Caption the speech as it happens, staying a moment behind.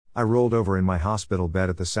I rolled over in my hospital bed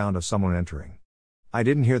at the sound of someone entering. I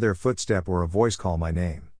didn't hear their footstep or a voice call my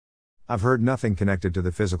name. I've heard nothing connected to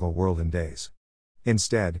the physical world in days.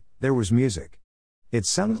 Instead, there was music. It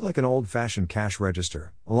sounded like an old-fashioned cash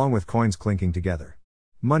register, along with coins clinking together.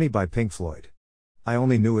 Money by Pink Floyd. I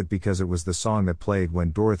only knew it because it was the song that played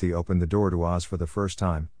when Dorothy opened the door to Oz for the first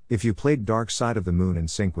time, if you played Dark Side of the Moon in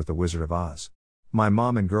sync with The Wizard of Oz. My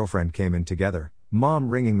mom and girlfriend came in together, mom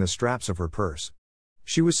wringing the straps of her purse.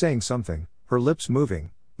 She was saying something, her lips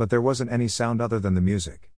moving, but there wasn't any sound other than the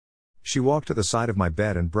music. She walked to the side of my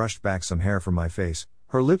bed and brushed back some hair from my face,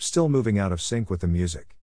 her lips still moving out of sync with the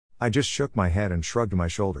music. I just shook my head and shrugged my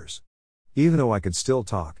shoulders. Even though I could still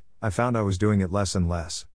talk, I found I was doing it less and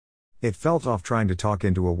less. It felt off trying to talk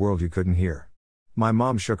into a world you couldn't hear. My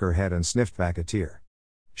mom shook her head and sniffed back a tear.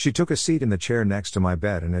 She took a seat in the chair next to my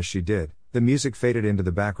bed, and as she did, the music faded into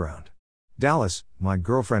the background. Dallas, my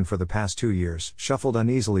girlfriend for the past 2 years, shuffled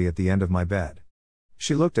uneasily at the end of my bed.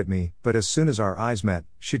 She looked at me, but as soon as our eyes met,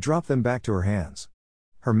 she dropped them back to her hands.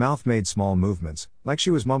 Her mouth made small movements, like she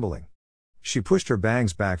was mumbling. She pushed her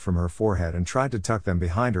bangs back from her forehead and tried to tuck them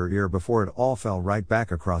behind her ear before it all fell right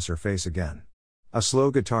back across her face again. A slow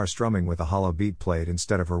guitar strumming with a hollow beat played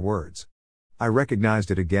instead of her words. I recognized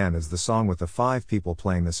it again as the song with the 5 people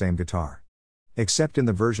playing the same guitar. Except in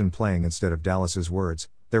the version playing instead of Dallas's words,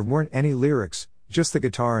 there weren't any lyrics, just the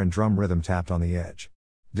guitar and drum rhythm tapped on the edge.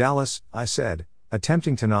 Dallas, I said,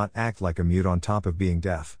 attempting to not act like a mute on top of being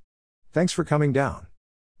deaf. Thanks for coming down.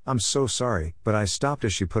 I'm so sorry, but I stopped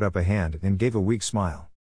as she put up a hand and gave a weak smile.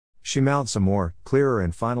 She mouthed some more, clearer,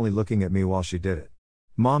 and finally looking at me while she did it.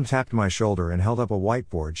 Mom tapped my shoulder and held up a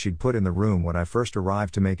whiteboard she'd put in the room when I first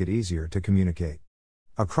arrived to make it easier to communicate.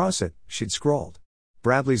 Across it, she'd scrawled,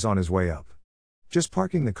 "Bradley's on his way up. Just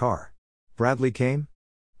parking the car." "Bradley came?"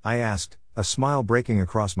 I asked, a smile breaking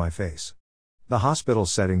across my face. The hospital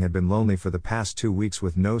setting had been lonely for the past 2 weeks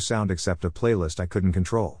with no sound except a playlist I couldn't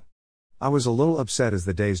control. I was a little upset as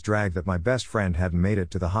the days dragged that my best friend hadn't made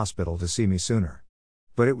it to the hospital to see me sooner.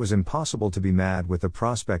 But it was impossible to be mad with the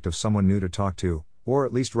prospect of someone new to talk to, or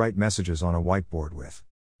at least write messages on a whiteboard with.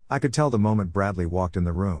 I could tell the moment Bradley walked in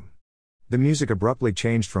the room. The music abruptly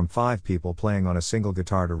changed from 5 people playing on a single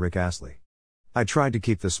guitar to Rick Astley. I tried to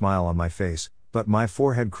keep the smile on my face, but my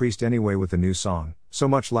forehead creased anyway with the new song, so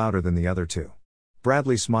much louder than the other 2.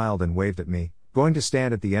 Bradley smiled and waved at me, going to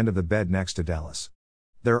stand at the end of the bed next to Dallas.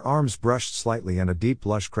 Their arms brushed slightly and a deep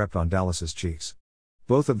blush crept on Dallas's cheeks.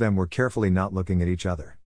 Both of them were carefully not looking at each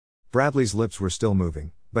other. Bradley's lips were still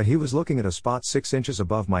moving, but he was looking at a spot 6 inches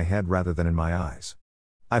above my head rather than in my eyes.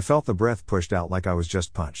 I felt the breath pushed out like I was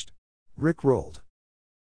just punched. Rick rolled.